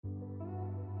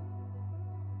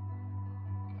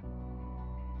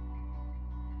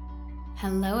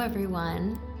Hello,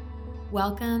 everyone.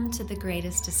 Welcome to The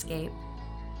Greatest Escape.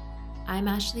 I'm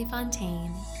Ashley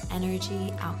Fontaine,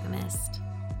 Energy Alchemist.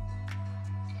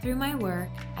 Through my work,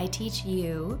 I teach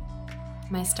you,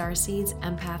 my starseeds,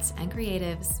 empaths, and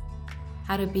creatives,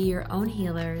 how to be your own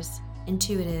healers,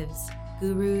 intuitives,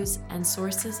 gurus, and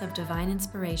sources of divine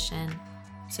inspiration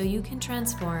so you can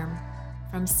transform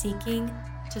from seeking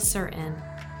to certain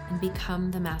and become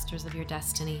the masters of your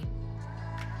destiny.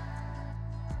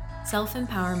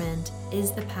 Self-empowerment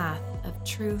is the path of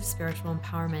true spiritual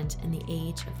empowerment in the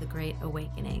age of the Great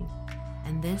Awakening,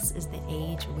 and this is the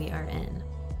age we are in.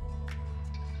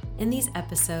 In these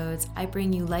episodes, I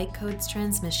bring you light codes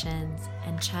transmissions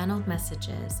and channeled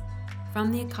messages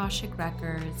from the Akashic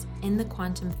records in the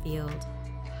quantum field,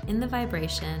 in the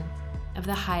vibration of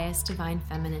the highest divine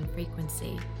feminine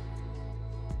frequency.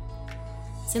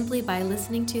 Simply by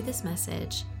listening to this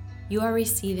message, you are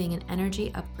receiving an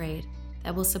energy upgrade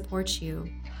that will support you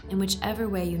in whichever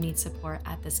way you need support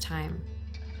at this time.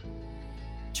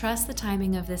 Trust the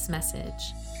timing of this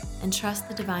message and trust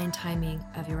the divine timing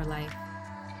of your life.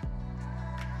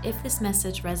 If this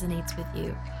message resonates with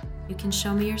you, you can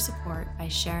show me your support by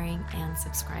sharing and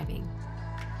subscribing.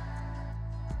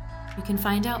 You can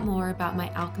find out more about my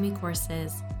alchemy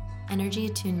courses, energy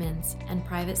attunements, and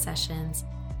private sessions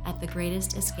at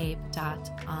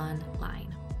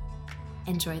thegreatestescape.online.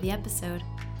 Enjoy the episode.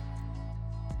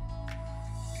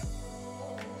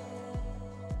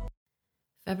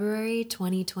 February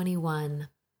 2021.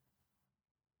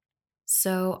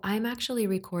 So I'm actually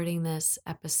recording this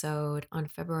episode on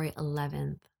February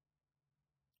 11th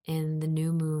in the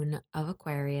new moon of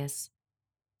Aquarius,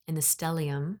 in the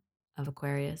stellium of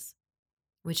Aquarius,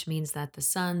 which means that the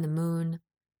sun, the moon,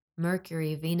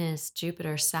 Mercury, Venus,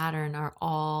 Jupiter, Saturn are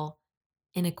all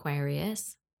in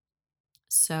Aquarius.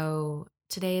 So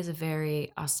today is a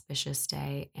very auspicious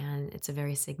day, and it's a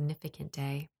very significant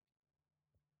day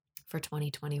for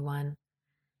 2021.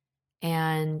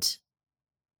 And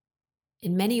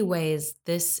in many ways,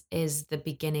 this is the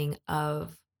beginning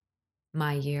of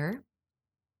my year.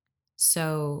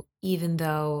 So even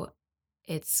though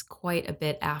it's quite a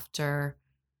bit after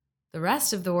the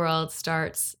rest of the world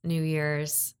starts New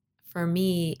Year's, for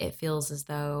me, it feels as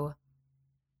though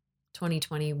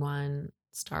 2021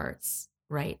 starts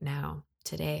right now,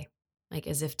 today, like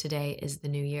as if today is the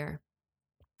new year.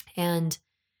 And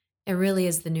it really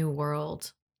is the new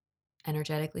world,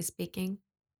 energetically speaking.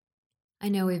 I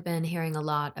know we've been hearing a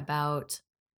lot about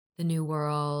the new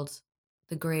world,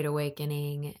 the Great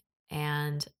Awakening,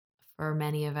 and for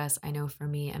many of us, I know for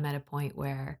me, I'm at a point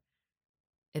where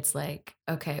it's like,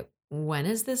 okay, when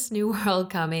is this new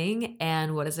world coming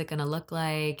and what is it going to look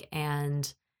like?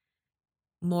 And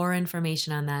more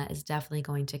information on that is definitely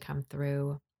going to come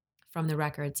through from the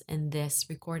records in this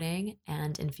recording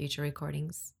and in future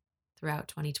recordings throughout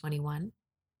 2021.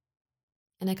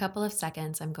 In a couple of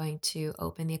seconds, I'm going to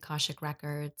open the Akashic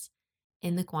records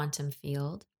in the quantum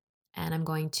field, and I'm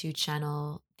going to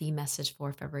channel the message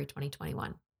for February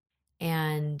 2021.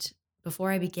 And before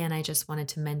I begin, I just wanted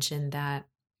to mention that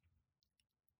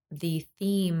the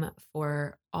theme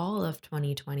for all of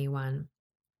 2021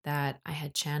 that I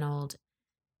had channeled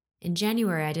in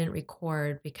January, I didn't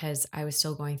record because I was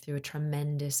still going through a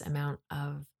tremendous amount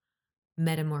of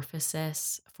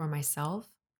metamorphosis for myself,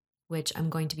 which I'm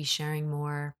going to be sharing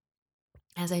more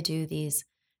as I do these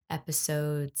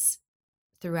episodes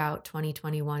throughout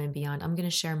 2021 and beyond. I'm going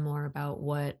to share more about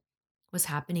what was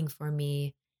happening for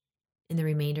me in the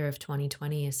remainder of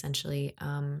 2020, essentially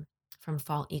from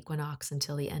fall equinox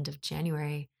until the end of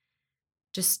January.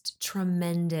 Just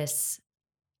tremendous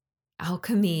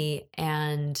alchemy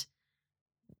and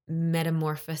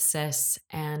metamorphosis,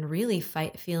 and really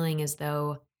feeling as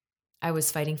though I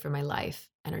was fighting for my life,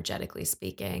 energetically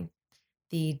speaking.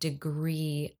 The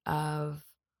degree of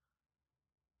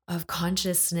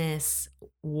consciousness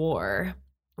war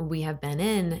we have been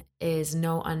in is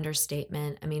no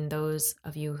understatement. I mean, those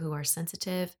of you who are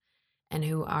sensitive and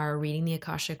who are reading the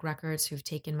Akashic records, who've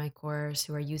taken my course,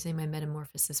 who are using my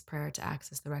metamorphosis prayer to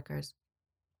access the records,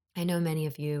 I know many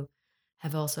of you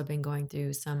have also been going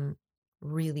through some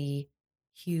really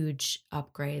huge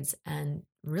upgrades and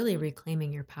really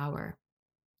reclaiming your power.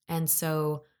 And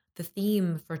so the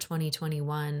theme for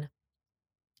 2021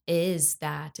 is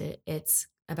that it's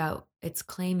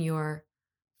claim your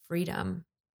freedom.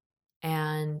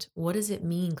 And what does it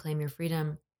mean, claim your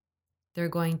freedom? They're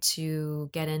going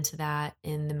to get into that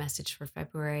in the message for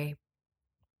February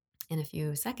in a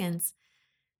few seconds.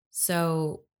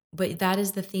 So, but that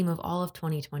is the theme of all of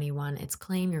 2021. It's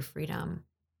claim your freedom.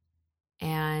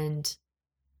 And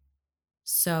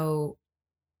so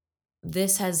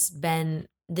this has been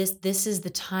this is the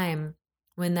time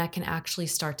when that can actually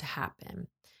start to happen.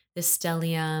 This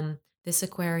stellium, this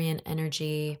Aquarian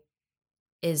energy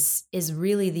is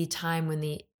really the time when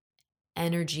the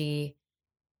energy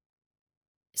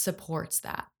supports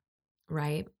that,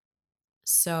 right?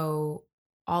 So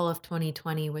all of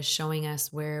 2020 was showing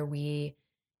us where we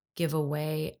give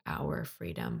away our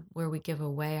freedom, where we give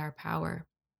away our power.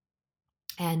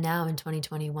 And now in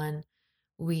 2021,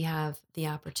 we have the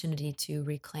opportunity to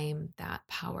reclaim that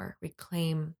power,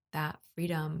 reclaim that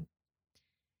freedom.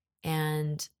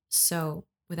 And so,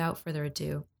 without further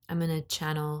ado, I'm going to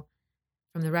channel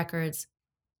from the records.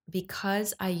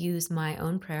 Because I use my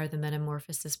own prayer, the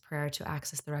Metamorphosis prayer, to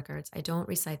access the records. I don't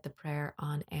recite the prayer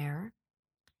on air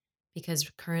because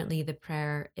currently the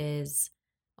prayer is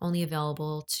only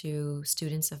available to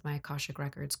students of my Akashic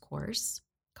Records course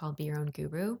called Be Your Own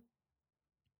Guru.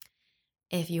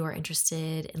 If you are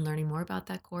interested in learning more about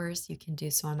that course, you can do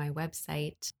so on my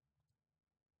website.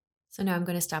 So now I'm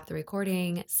going to stop the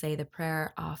recording, say the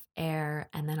prayer off air,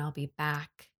 and then I'll be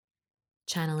back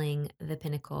channeling the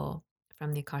pinnacle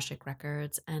from the Akashic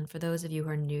Records. And for those of you who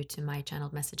are new to my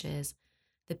channeled messages,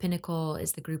 the pinnacle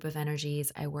is the group of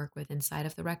energies I work with inside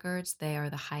of the records. They are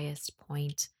the highest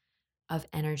point of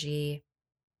energy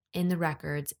in the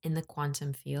records in the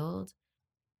quantum field.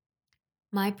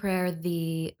 My prayer,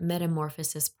 the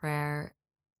Metamorphosis prayer,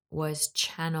 was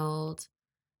channeled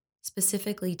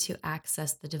specifically to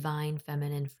access the divine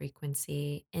feminine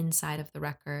frequency inside of the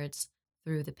records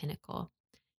through the pinnacle.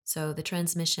 So the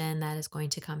transmission that is going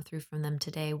to come through from them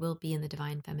today will be in the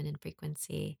divine feminine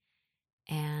frequency.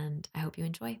 And I hope you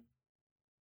enjoy.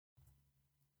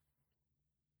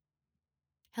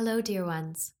 Hello, dear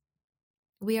ones.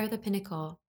 We are the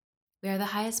pinnacle. We are the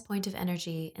highest point of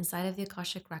energy inside of the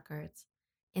Akashic Records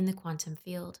in the quantum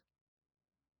field.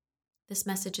 This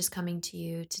message is coming to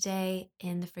you today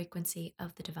in the frequency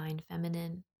of the divine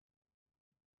feminine.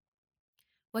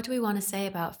 What do we want to say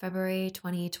about February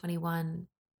 2021?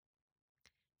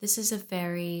 This is a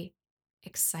very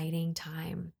exciting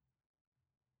time.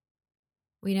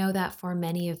 We know that for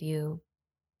many of you,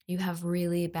 you have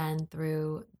really been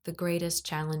through the greatest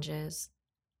challenges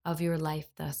of your life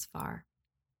thus far.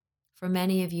 For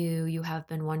many of you, you have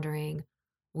been wondering,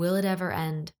 will it ever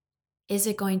end? Is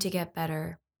it going to get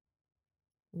better?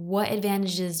 What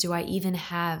advantages do I even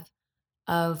have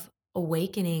of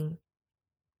awakening,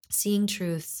 seeing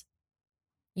truths,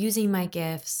 using my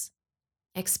gifts,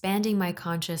 expanding my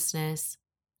consciousness?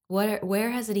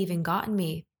 Where has it even gotten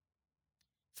me?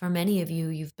 For many of you,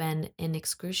 you've been in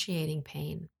excruciating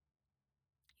pain.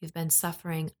 You've been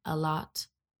suffering a lot.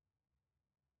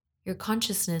 Your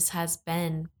consciousness has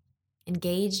been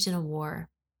engaged in a war.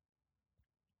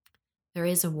 There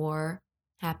is a war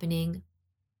happening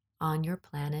on your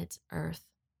planet Earth,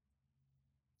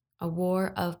 a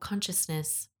war of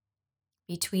consciousness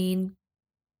between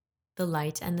the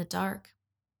light and the dark,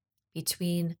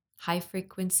 between high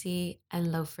frequency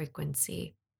and low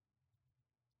frequency.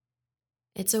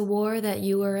 It's a war that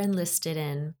you were enlisted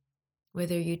in,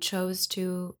 whether you chose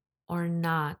to or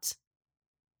not,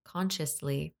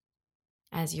 consciously,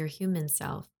 as your human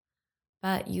self,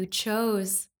 but you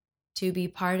chose to be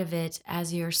part of it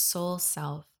as your soul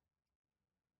self.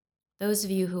 Those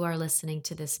of you who are listening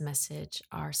to this message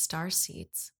are star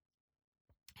seeds.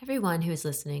 Everyone who is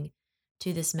listening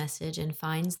to this message and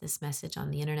finds this message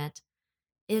on the internet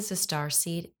is a star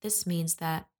seed. This means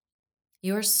that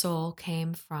your soul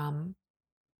came from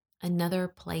another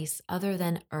place other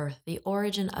than Earth. The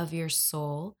origin of your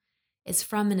soul is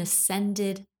from an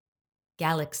ascended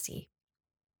galaxy,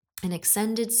 an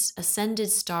ascended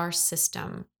star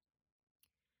system,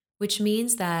 which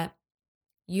means that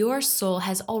your soul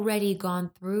has already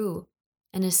gone through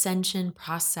an ascension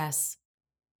process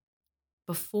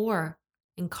before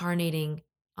incarnating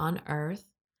on Earth,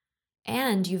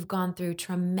 and you've gone through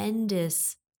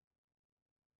tremendous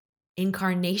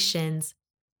incarnations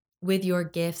with your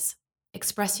gifts,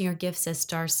 expressing your gifts as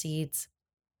star seeds,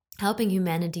 helping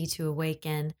humanity to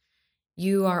awaken.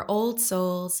 You are old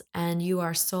souls, and you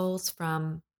are souls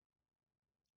from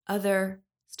other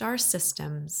star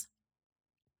systems.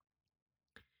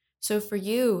 So for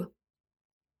you,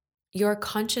 your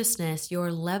consciousness,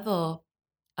 your level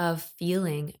of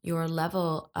feeling, your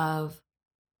level of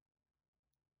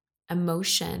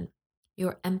emotion,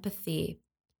 your empathy,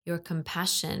 your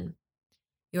compassion,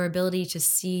 your ability to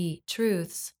see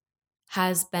truths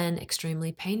has been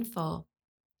extremely painful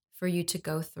for you to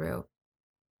go through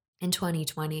in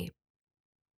 2020.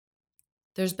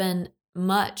 There's been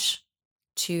much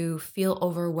to feel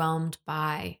overwhelmed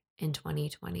by in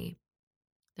 2020.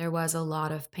 There was a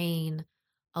lot of pain,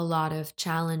 a lot of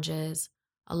challenges,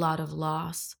 a lot of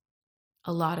loss,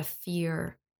 a lot of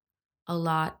fear, a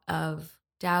lot of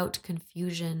doubt,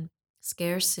 confusion,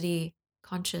 scarcity,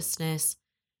 consciousness.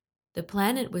 The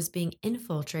planet was being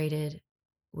infiltrated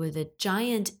with a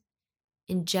giant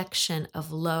injection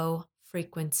of low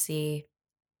frequency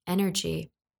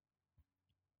energy.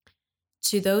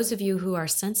 To those of you who are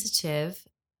sensitive,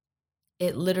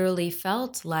 it literally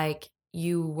felt like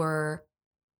you were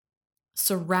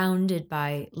surrounded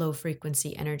by low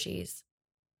frequency energies.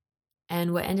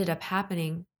 And what ended up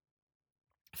happening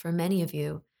for many of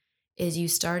you is you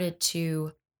started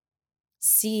to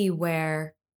see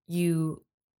where you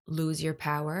lose your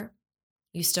power.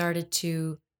 You started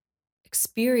to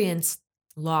experience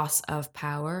loss of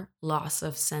power, loss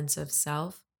of sense of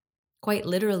self, quite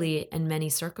literally in many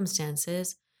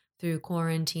circumstances, through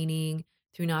quarantining,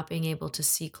 through not being able to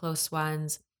see close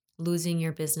ones, losing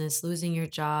your business, losing your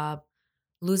job,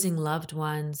 losing loved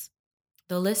ones.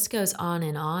 The list goes on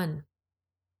and on.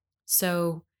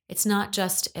 So it's not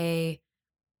just a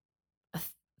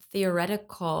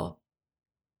theoretical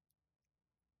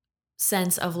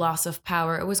sense of loss of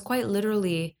power. It was quite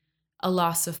literally a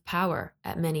loss of power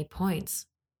at many points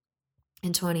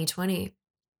in 2020.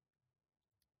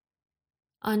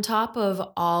 On top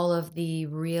of all of the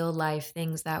real life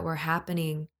things that were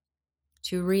happening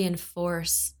to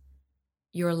reinforce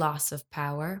your loss of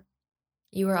power,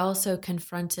 you were also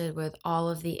confronted with all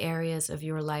of the areas of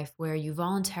your life where you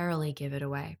voluntarily give it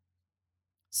away.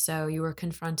 So you were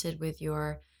confronted with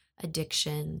your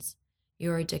addictions,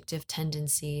 your addictive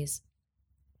tendencies,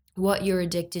 what you're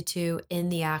addicted to in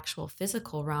the actual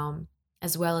physical realm,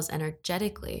 as well as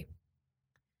energetically.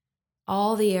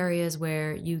 All the areas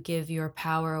where you give your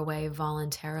power away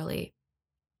voluntarily,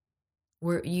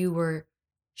 where you were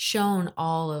shown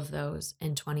all of those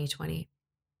in 2020.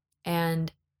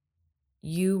 And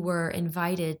you were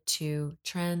invited to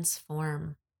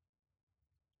transform.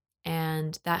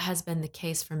 And that has been the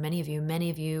case for many of you. Many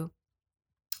of you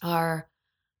are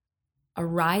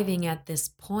arriving at this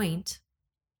point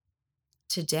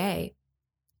today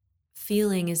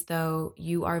feeling as though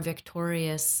you are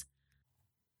victorious,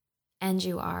 and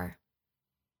you are.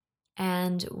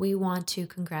 And we want to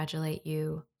congratulate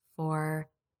you for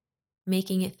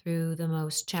making it through the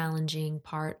most challenging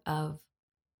part of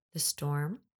the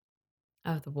storm,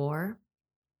 of the war.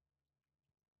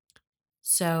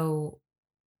 So,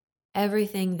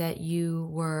 everything that you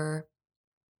were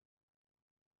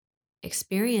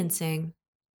experiencing,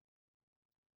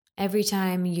 every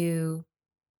time you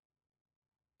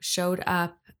showed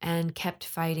up and kept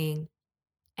fighting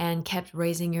and kept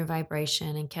raising your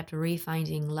vibration and kept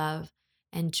refinding love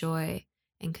and joy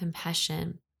and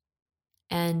compassion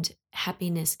and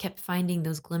happiness, kept finding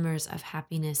those glimmers of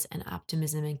happiness and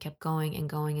optimism and kept going and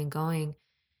going and going,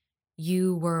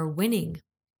 you were winning.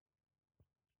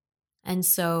 And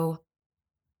so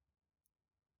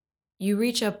you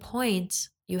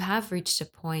have reached a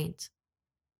point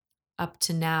up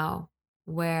to now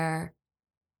where,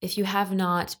 if you have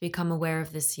not become aware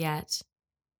of this yet,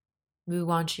 we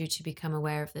want you to become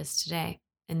aware of this today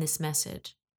in this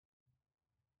message.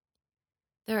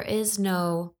 There is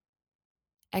no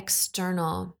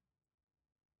external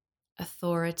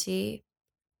authority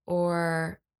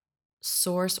or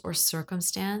source or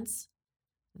circumstance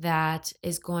that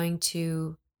is going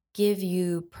to give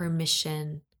you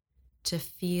permission to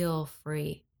feel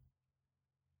free,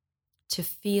 to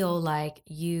feel like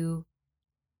you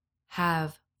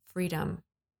have freedom.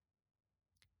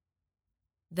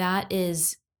 That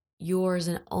is yours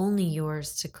and only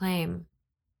yours to claim.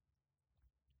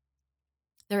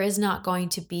 There is not going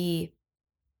to be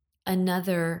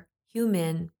another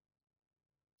human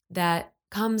that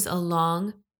comes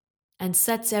along and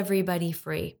sets everybody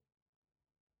free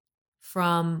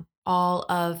from all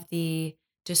of the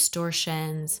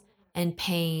distortions and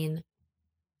pain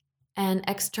and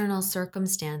external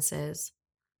circumstances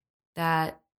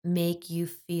that make you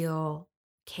feel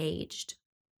caged.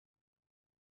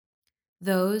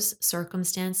 Those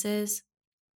circumstances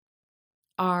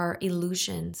are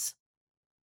illusions.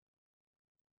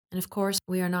 And of course,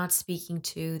 we are not speaking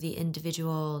to the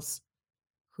individuals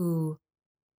who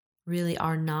really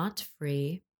are not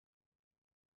free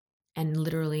and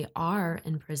literally are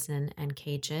in prison and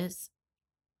cages.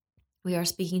 We are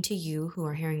speaking to you who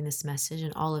are hearing this message,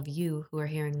 and all of you who are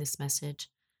hearing this message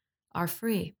are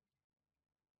free.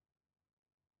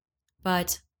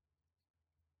 But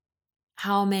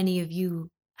how many of you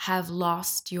have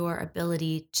lost your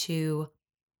ability to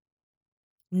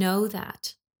know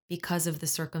that because of the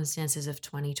circumstances of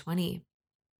 2020?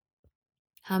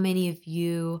 How many of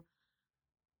you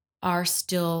are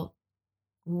still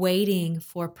waiting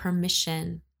for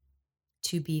permission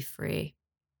to be free,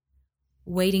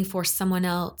 waiting for someone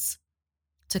else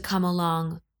to come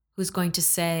along who's going to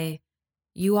say,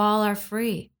 "You all are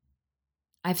free.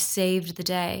 I've saved the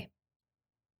day.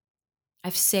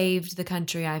 I've saved the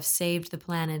country. I've saved the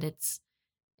planet.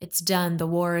 It's done. The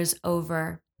war is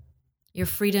over. Your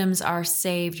freedoms are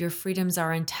saved. Your freedoms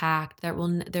are intact.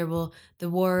 The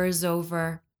war is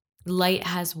over. Light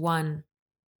has won."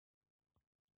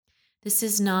 This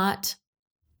is not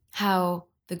how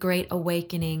the Great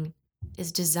Awakening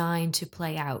is designed to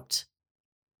play out.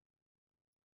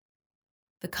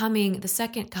 The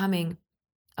second coming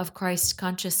of Christ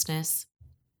consciousness,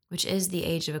 which is the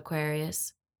age of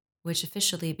Aquarius, which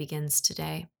officially begins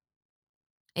today,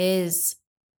 is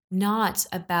not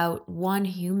about one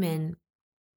human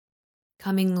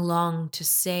coming along to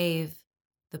save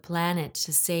the planet,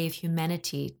 to save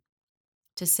humanity,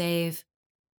 to save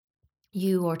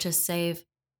you or to save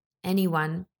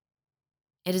anyone.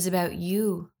 It is about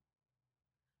you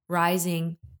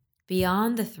rising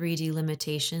beyond the 3D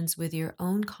limitations with your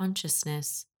own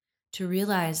consciousness to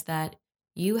realize that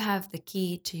you have the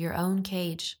key to your own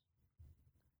cage.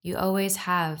 You always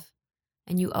have,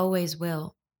 and you always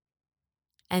will.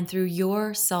 And through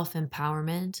your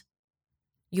self-empowerment,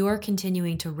 you're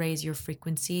continuing to raise your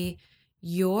frequency,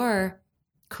 your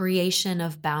creation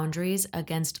of boundaries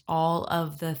against all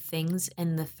of the things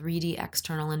in the 3D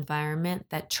external environment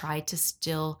that try to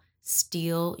still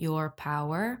steal your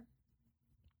power.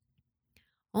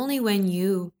 Only when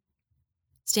you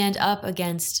stand up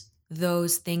against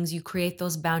those things, you create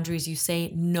those boundaries, you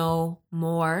say, "No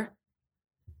more,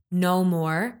 no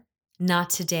more, not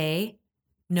today,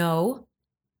 no."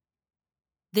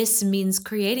 This means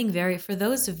creating for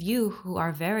those of you who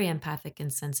are very empathic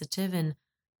and sensitive, and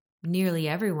nearly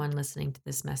everyone listening to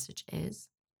this message is,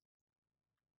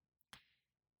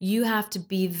 you have to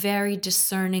be very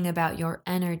discerning about your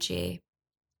energy.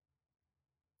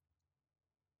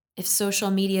 If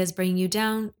social media is bringing you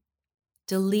down,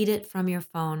 delete it from your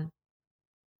phone.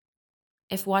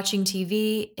 If watching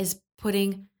TV is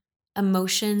putting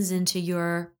emotions into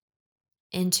your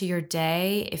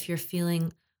day, if you're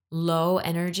feeling low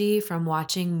energy from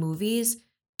watching movies,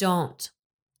 don't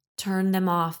turn them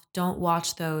off. Don't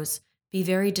watch those. Be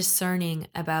very discerning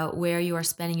about where you are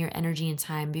spending your energy and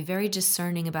time. Be very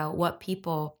discerning about what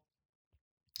people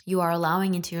you are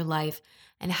allowing into your life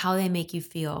and how they make you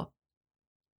feel.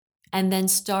 And then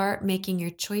start making your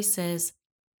choices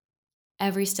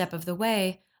every step of the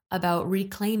way about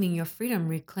reclaiming your freedom,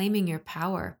 reclaiming your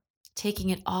power, taking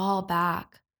it all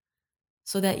back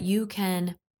so that you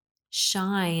can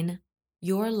shine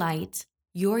your light,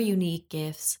 your unique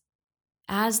gifts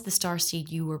as the starseed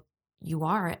you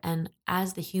are, and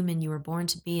as the human you were born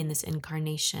to be in this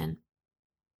incarnation.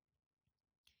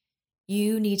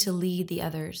 You need to lead the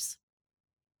others.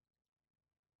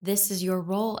 This is your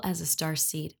role as a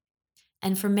starseed.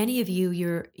 And for many of you,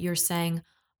 you're saying,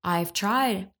 I've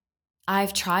tried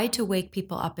to wake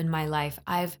people up in my life.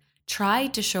 I've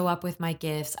tried to show up with my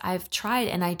gifts. I've tried,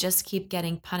 and I just keep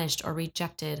getting punished or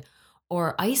rejected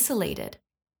or isolated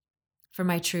for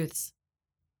my truths.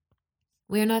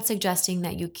 We are not suggesting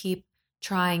that you keep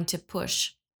trying to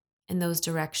push in those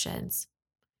directions.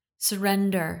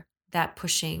 Surrender that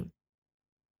pushing.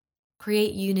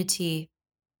 Create unity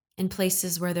in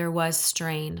places where there was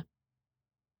strain.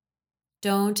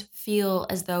 Don't feel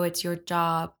as though it's your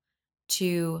job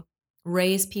to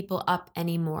raise people up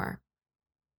anymore.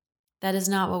 That is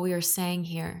not what we are saying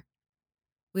here.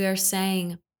 We are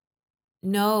saying,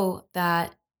 know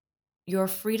that your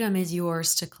freedom is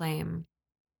yours to claim.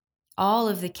 All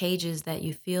of the cages that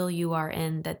you feel you are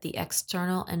in, that the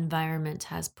external environment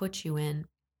has put you in,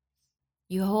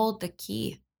 you hold the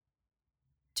key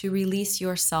to release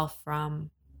yourself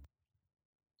from.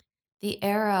 The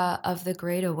era of the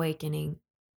Great Awakening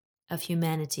of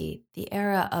humanity, the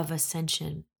era of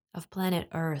ascension of planet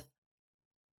Earth,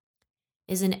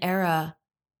 is an era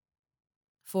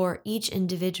for each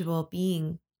individual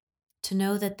being to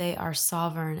know that they are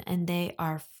sovereign and they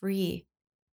are free,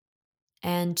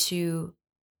 and to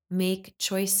make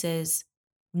choices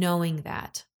knowing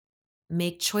that.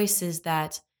 Make choices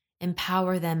that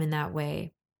empower them in that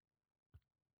way.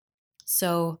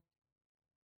 So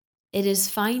it is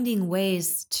finding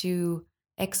ways to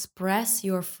express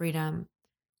your freedom,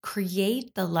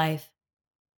 create the life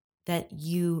that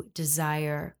you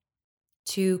desire,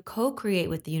 to co-create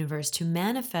with the universe, to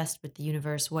manifest with the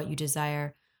universe what you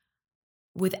desire,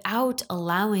 without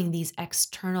allowing these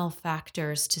external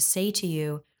factors to say to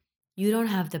you, you don't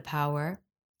have the power,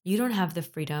 you don't have the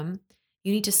freedom,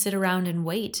 you need to sit around and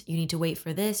wait. You need to wait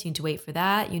for this, you need to wait for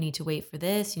that, you need to wait for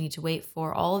this, you need to wait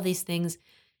for all of these things.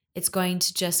 it's going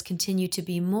to just continue to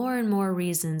be more and more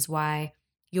reasons why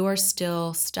you're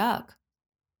still stuck.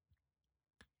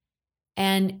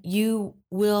 And you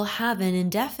will have an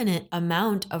indefinite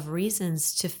amount of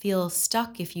reasons to feel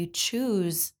stuck if you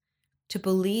choose to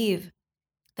believe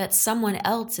that someone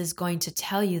else is going to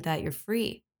tell you that you're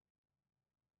free.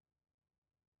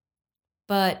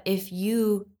 But if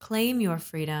you claim your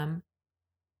freedom,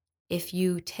 if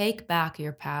you take back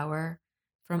your power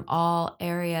from all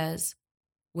areas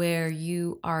where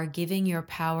you are giving your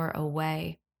power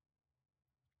away,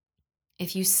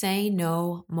 if you say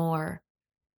no more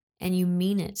and you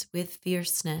mean it with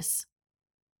fierceness,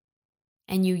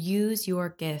 and you use your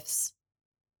gifts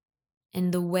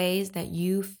in the ways that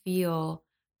you feel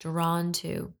drawn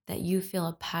to, that you feel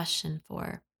a passion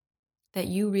for, that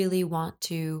you really want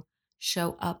to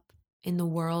show up in the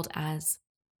world as,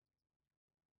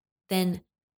 then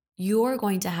you're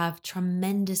going to have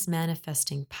tremendous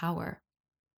manifesting power.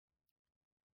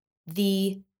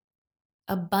 The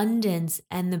abundance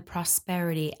and the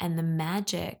prosperity and the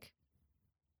magic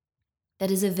that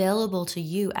is available to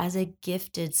you as a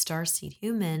gifted starseed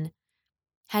human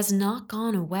has not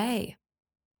gone away.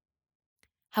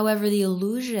 However, the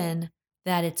illusion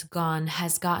that it's gone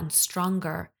has gotten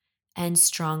stronger and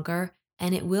stronger,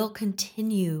 and it will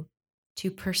continue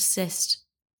to persist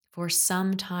for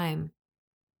some time.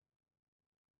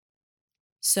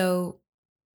 So,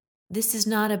 this is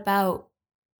not about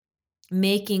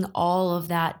making all of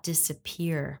that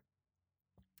disappear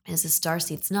as a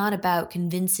starseed. It's not about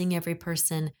convincing every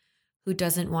person who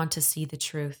doesn't want to see the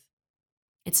truth.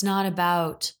 It's not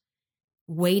about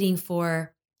waiting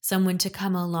for someone to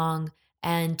come along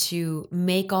and to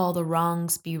make all the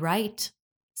wrongs be right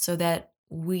so that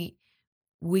we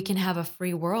can have a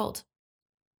free world.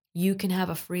 You can have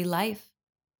a free life.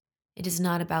 It is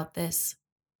not about this.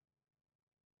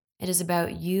 It is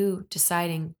about you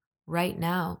deciding right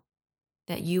now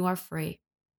that you are free.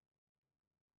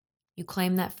 You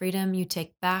claim that freedom, you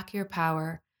take back your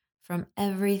power from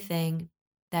everything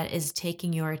that is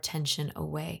taking your attention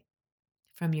away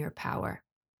from your power.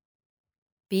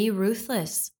 Be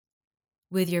ruthless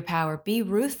with your power. Be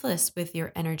ruthless with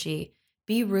your energy.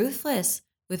 Be ruthless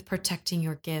with protecting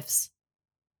your gifts.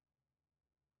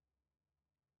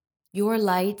 Your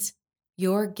light,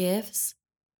 your gifts,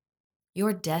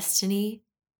 your destiny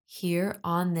here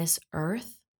on this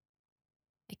earth,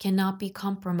 it cannot be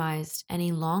compromised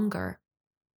any longer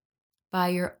by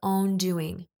your own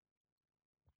doing.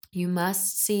 You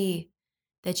must see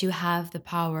that you have the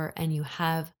power and you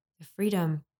have the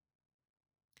freedom.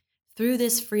 Through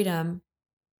this freedom,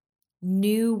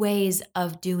 new ways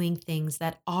of doing things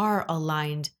that are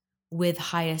aligned with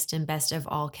highest and best of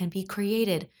all can be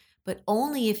created, but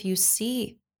only if you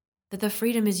see that the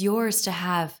freedom is yours to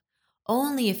have,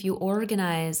 only if you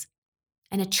organize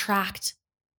and attract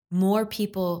more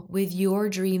people with your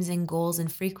dreams and goals and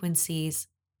frequencies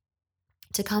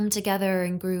to come together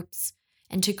in groups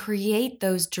and to create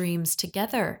those dreams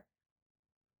together.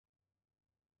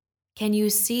 Can you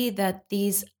see that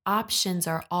these options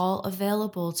are all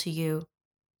available to you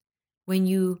when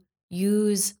you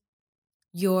use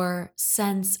your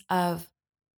sense of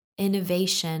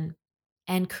innovation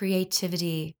and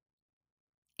creativity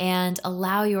and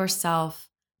allow yourself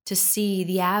to see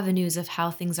the avenues of how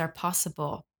things are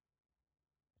possible?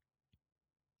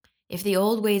 If the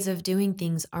old ways of doing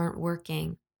things aren't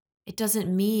working, it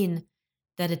doesn't mean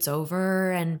that it's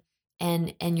over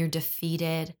and you're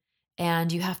defeated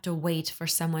and you have to wait for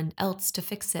someone else to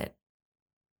fix it.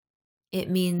 It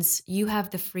means you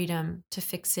have the freedom to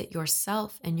fix it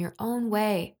yourself in your own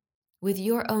way with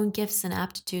your own gifts and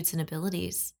aptitudes and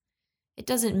abilities. It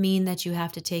doesn't mean that you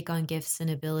have to take on gifts and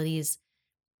abilities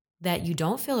that you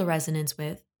don't feel a resonance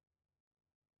with.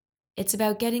 It's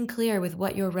about getting clear with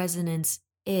what your resonance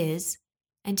is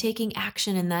and taking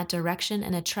action in that direction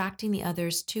and attracting the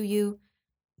others to you,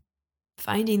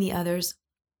 finding the others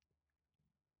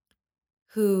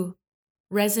who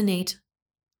resonate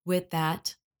with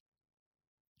that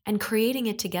and creating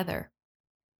it together.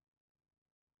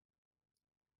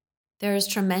 There is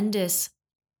tremendous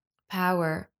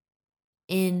power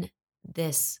in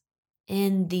this,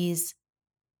 in these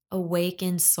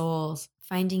awakened souls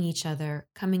finding each other,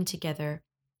 coming together,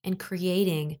 and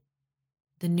creating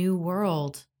the new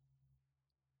world.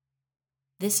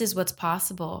 This is what's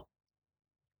possible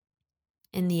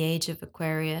in the age of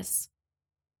Aquarius.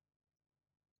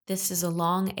 This is a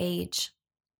long age,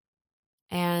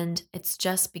 and it's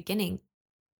just beginning.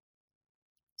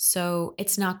 So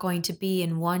it's not going to be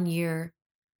in 1 year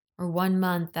or 1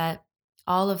 month that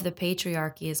all of the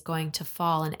patriarchy is going to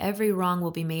fall and every wrong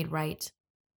will be made right.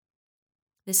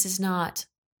 This is not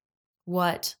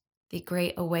what the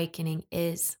Great Awakening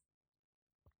is.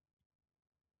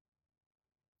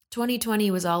 2020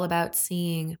 was all about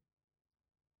seeing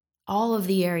all of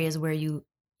the areas where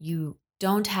you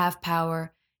don't have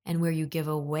power and where you give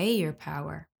away your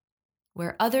power,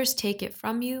 where others take it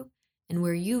from you and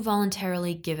where you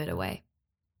voluntarily give it away.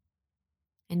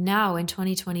 And now in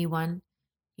 2021,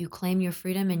 you claim your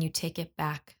freedom and you take it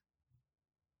back.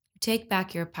 You take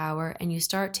back your power and you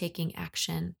start taking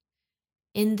action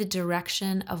in the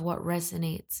direction of what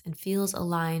resonates and feels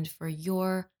aligned for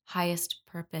your highest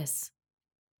purpose.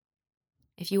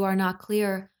 If you are not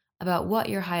clear about what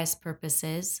your highest purpose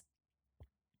is,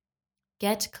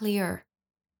 get clear.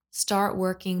 Start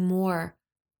working more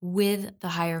with the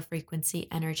higher frequency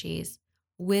energies,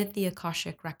 with the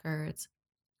Akashic records,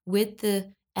 with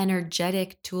the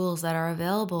energetic tools that are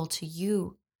available to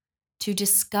you to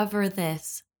discover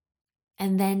this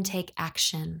and then take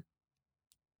action.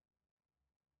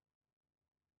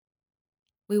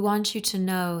 We want you to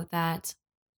know that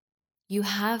you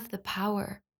have the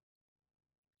power.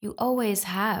 You always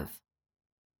have.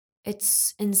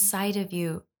 It's inside of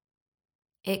you.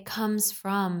 It comes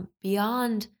from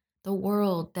beyond the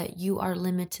world that you are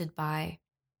limited by.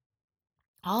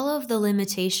 All of the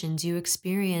limitations you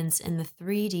experience in the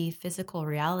 3D physical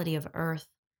reality of Earth,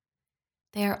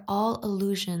 they are all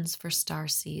illusions for star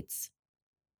seeds.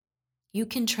 You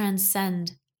can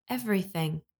transcend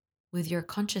everything with your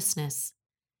consciousness,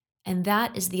 and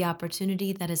that is the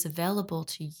opportunity that is available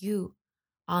to you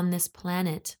on this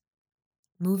planet,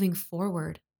 moving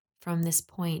forward from this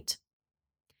point.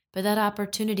 But that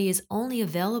opportunity is only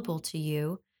available to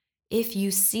you if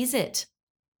you seize it,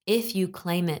 if you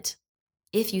claim it,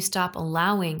 if you stop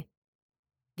allowing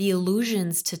the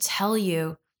illusions to tell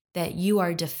you that you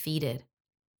are defeated,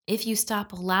 if you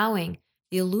stop allowing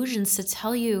the illusions to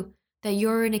tell you that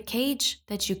you're in a cage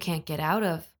that you can't get out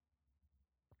of.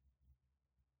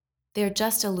 They're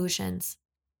just illusions.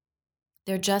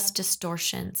 They're just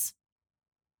distortions.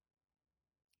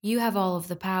 You have all of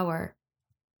the power.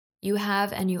 You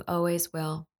have and you always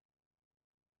will.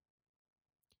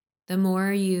 The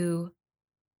more you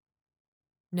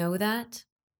know that,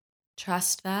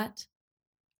 trust that,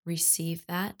 receive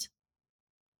that,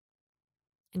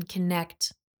 and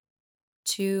connect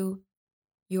to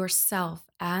yourself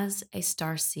as a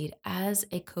starseed, as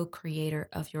a co-creator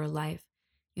of your life,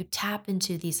 you tap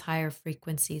into these higher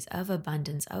frequencies of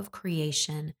abundance, of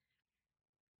creation,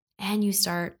 and you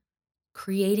start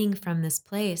creating from this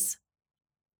place.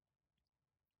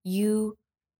 You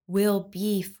will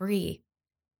be free.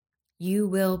 You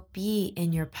will be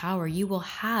in your power. You will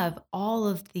have all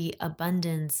of the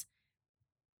abundance,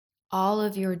 all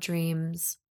of your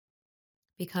dreams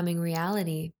becoming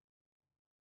reality.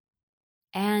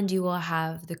 And you will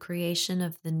have the creation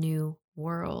of the new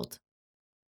world,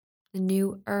 the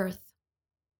new earth.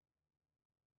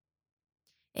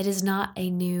 It is not a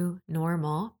new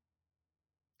normal.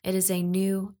 It is a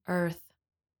new earth.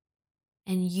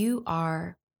 And you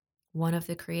are one of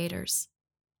the creators.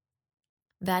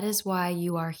 That is why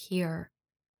you are here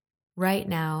right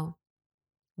now,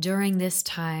 during this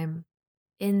time,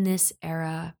 in this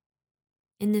era,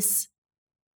 in this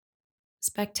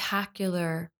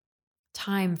spectacular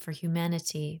time for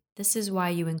humanity. This is why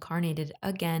you incarnated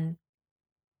again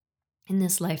in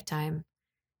this lifetime,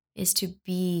 is to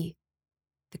be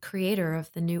the creator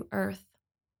of the new earth.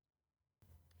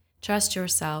 Trust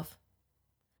yourself.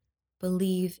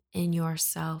 Believe in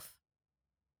yourself.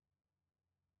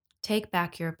 Take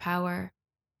back your power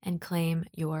and claim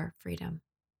your freedom.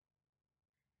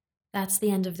 That's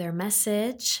the end of their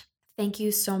message. Thank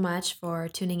you so much for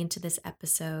tuning into this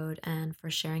episode and for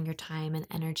sharing your time and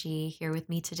energy here with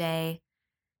me today.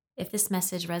 If this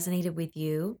message resonated with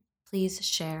you, please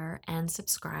share and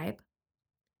subscribe.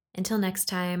 Until next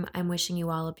time, I'm wishing you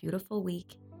all a beautiful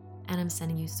week, and I'm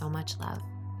sending you so much love.